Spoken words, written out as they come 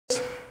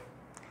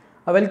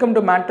Welcome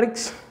to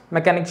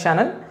MatrixMechanic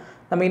channel.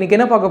 நம்ம இன்னைக்கு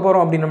என்ன பார்க்க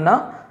போறோம் அப்படினா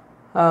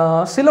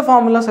சில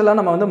ஃபார்முலாஸ் எல்லாம்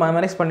நம்ம வந்து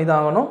மெமரைஸ் பண்ணி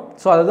தான் ஆகணும்.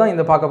 சோ அதுதான்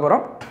இந்த பார்க்க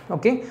போறோம்.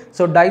 Okay.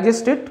 So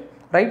digest it,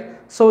 right?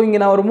 So இங்க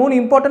நான் ஒரு மூணு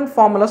இம்பார்ட்டன்ட்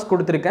ஃபார்முலாஸ்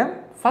கொடுத்திருக்கேன்.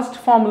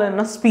 ஃபர்ஸ்ட் ஃபார்முலா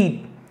என்ன? Speed.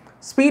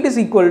 Speed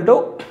is equal to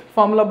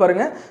formula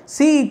பாருங்க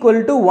c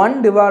equal to 1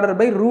 divided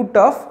by root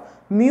of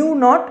mu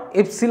naught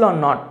epsilon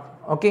naught.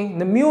 Okay,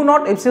 இந்த mu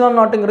naught epsilon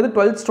naught ங்கிறது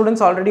 12th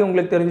students already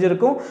உங்களுக்கு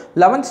தெரிஞ்சிருக்கும்.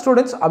 11th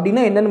students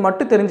அப்படினா என்னன்னு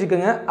மட்டும்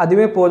தெரிஞ்சுக்கங்க.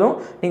 அதுவே போதும்.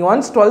 நீங்க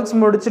once 12th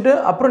முடிச்சிட்டு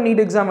அப்புறம் NEET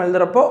exam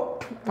எழுதுறப்போ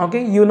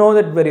okay, you know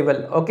that very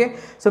well. Okay,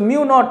 so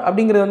mu naught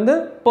அப்படிங்கிறது வந்து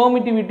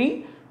permittivity,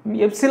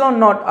 epsilon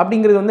naught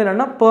அப்படிங்கிறது வந்து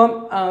என்னன்னா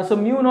so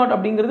mu naught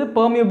அப்படிங்கிறது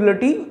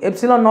permeability,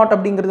 epsilon naught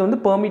அப்படிங்கிறது வந்து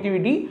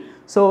permittivity.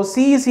 So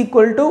c is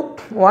equal to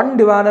 1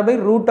 divided by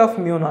root of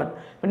mu naught.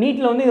 இப்போ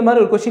நீட்ல வந்து இந்த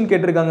மாதிரி ஒரு क्वेश्चन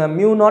கேட்டிருக்காங்க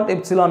mu naught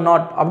epsilon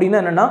naught அப்படினா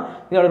என்னன்னா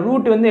இதோட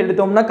ரூட் வந்து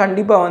எடுத்தோம்னா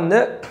கண்டிப்பா வந்து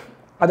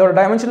அதோட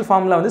டைமென்ஷனல்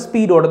ஃபார்முலா வந்து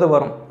ஸ்பீட் ஓடது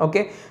வரும்.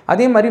 ஓகே,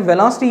 அதே மாதிரி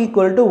velocity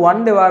equal to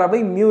 1 divided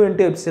by mu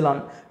into epsilon.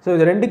 So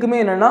இது ரெண்டுக்குமே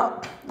என்னன்னா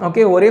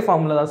ஓகே ஒரே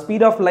ஃபார்முலா தான்.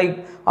 ஸ்பீட் ஆஃப் லைட்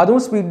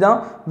அதுவும் ஸ்பீட் தான்.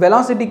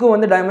 வெலாசிட்டிக்கும்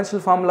வந்து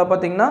டைமென்ஷனல் ஃபார்முலா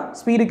பார்த்தீங்கன்னா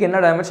ஸ்பீடுக்கு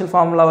என்ன டைமென்ஷனல்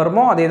ஃபார்முலா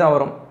வருமோ அதே தான்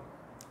வரும்.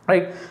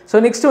 ரைட். ஸோ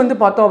நெக்ஸ்ட் வந்து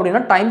பார்த்தோம் அப்படின்னா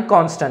டைம்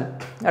கான்ஸ்டன்ட்.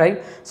 ரைட்.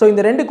 ஸோ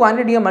இந்த ரெண்டு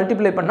குவான்டிட்டியை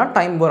மல்டிப்ளை பண்ணால்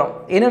டைம் வரும்.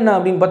 என்னென்ன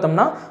அப்படின்னு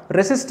பார்த்தோம்னா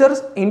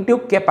resistors into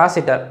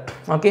capacitor.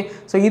 Okay,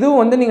 so இதுவும்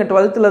வந்து நீங்கள்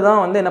 12th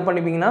தான் வந்து என்ன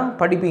பண்ணிப்பீங்கன்னா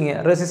படிப்பீங்க.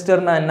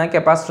 ரெசிஸ்டர்னா என்ன,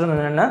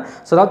 கெப்பாசிட்டர்னா என்ன,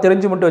 ஸோ அதான்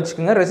தெரிஞ்சு மட்டும்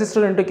வச்சுக்கோங்க.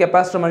 Resistor into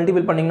capacitor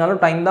multiple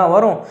பண்ணிங்கனாலும் time தான்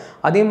வரும்.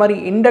 அதே மாதிரி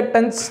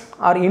inductance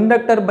R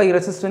inductor by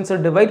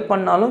ரெசிஸ்டன்ஸை divide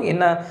பண்ணாலும்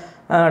என்ன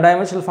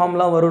டைமென்ஷனல்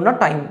ஃபார்முலா வரும்னா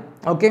டைம்.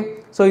 ஓகே,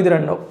 ஸோ இது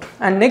ரெண்டும்.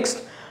 And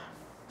next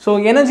so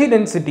energy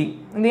density.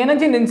 இந்த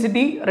எனர்ஜி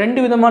டென்சிட்டி ரெண்டு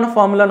விதமான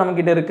ஃபார்முலா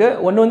நம்மக்கிட்ட இருக்குது.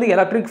 ஒன்று வந்து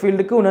எலக்ட்ரிக்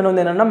ஃபீல்டுக்கு, இன்னொன்று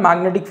வந்து என்னென்னா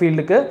மேக்னெட்டிக்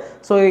ஃபீல்டுக்கு.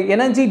 So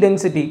energy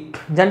density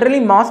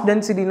generally mass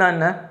டென்சிட்டினா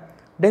என்ன?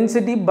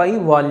 டென்சிட்டி பை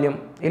வால்யூம்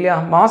இல்லையா?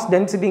 Mass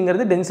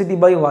டென்சிட்டிங்கிறது density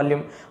by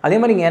volume. அதே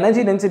மாதிரி இங்கே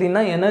energy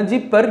டென்சிட்டினா energy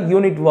per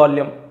unit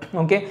volume.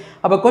 Okay,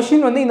 அப்போ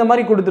கொஸ்டின் வந்து இந்த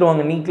மாதிரி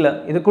கொடுத்துருவாங்க நீட்டில்.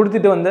 இது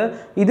கொடுத்துட்டு வந்து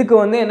இதுக்கு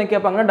வந்து என்ன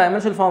கேட்பாங்க,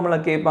 டைமென்ஷனல் ஃபார்முலா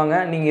கேட்பாங்க.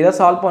 நீங்கள் இதை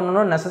சால்வ்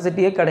பண்ணணும்னு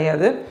நெசசிட்டியே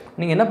கிடையாது.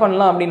 நீங்கள் என்ன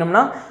பண்ணலாம்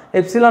அப்படின்னம்னா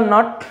எப்சிலான்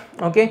நாட்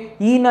ஓகே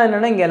ஈனா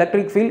என்னென்னா இங்கே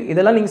எலக்ட்ரிக் ஃபீல்ட்,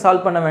 இதெல்லாம் நீங்கள்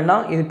சால்வ் பண்ண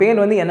வேண்டாம். இது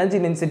பேர் வந்து energy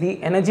density.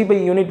 Energy by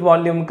unit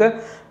வால்யூமுக்கு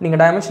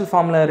நீங்கள் டைமென்ஷனல்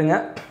ஃபார்முலா இருங்க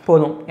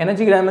போதும்.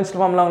 எனர்ஜிக்கு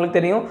டைமென்ஷனல் ஃபார்முலா உங்களுக்கு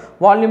தெரியும்,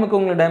 வால்யூமுக்கு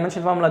உங்களுக்கு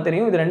டைமென்ஷனல் ஃபார்முலா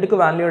தெரியும். இது ரெண்டுக்கு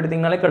வேல்யூ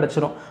எடுத்திங்கனாலே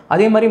கிடச்சிரும்.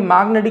 அதே மாதிரி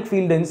மேக்னெட்டிக்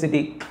ஃபீல்ட்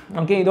டென்சிட்டி.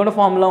 ஓகே, இதோட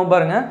ஃபார்முலாவும்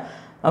பாருங்கள்.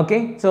 ஓகே,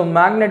 ஸோ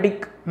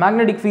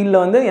மேக்னெட்டிக்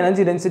ஃபீல்டில் வந்து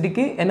energy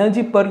டென்சிட்டிக்கு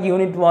energy per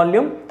unit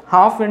volume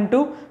half into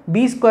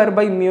b square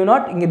by mu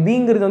naught. இங்கே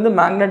bங்கிறது வந்து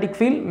மேக்னெட்டிக்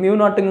ஃபீல்ட், mu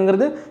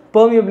naughtங்கிறது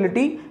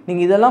permeability.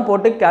 நீங்கள் இதெல்லாம்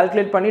போட்டு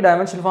கால்குலேட் பண்ணி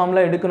டைமென்ஷனல்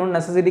ஃபார்முலா எடுக்கணும்னு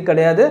நெசசிட்டி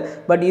கிடையாது.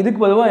 பட்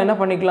இதுக்கு பொதுவாக என்ன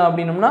பண்ணிக்கலாம்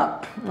அப்படின்னம்னா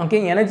ஓகே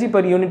எனர்ஜி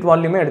பர் யூனிட்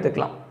வால்யூமே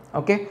எடுத்துக்கலாம்.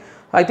 Okay,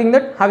 I think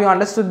that have you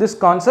understood this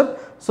concept?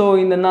 So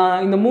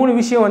இந்த மூணு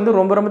விஷயம் வந்து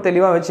ரொம்ப ரொம்ப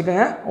தெளிவாக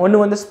வச்சுக்கோங்க.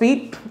 ஒன்று வந்து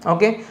ஸ்பீட்,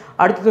 ஓகே,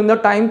 அடுத்தது வந்து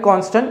டைம்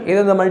கான்ஸ்டன்ட்,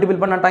 எதை மல்டிபிள்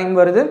பண்ணால் டைம்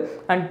வருது.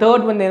 அண்ட்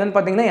தேர்ட் வந்து என்னென்னு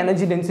பார்த்தீங்கன்னா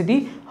energy density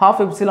half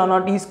epsilon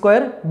naught e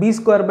square b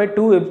square by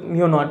 2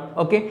 mu naught.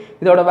 Okay,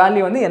 இதோட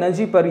வேல்யூ வந்து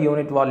energy per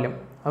unit volume.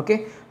 Okay,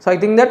 so I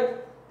think that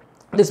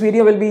this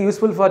video will be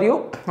useful for you.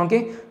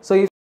 Okay, so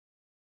if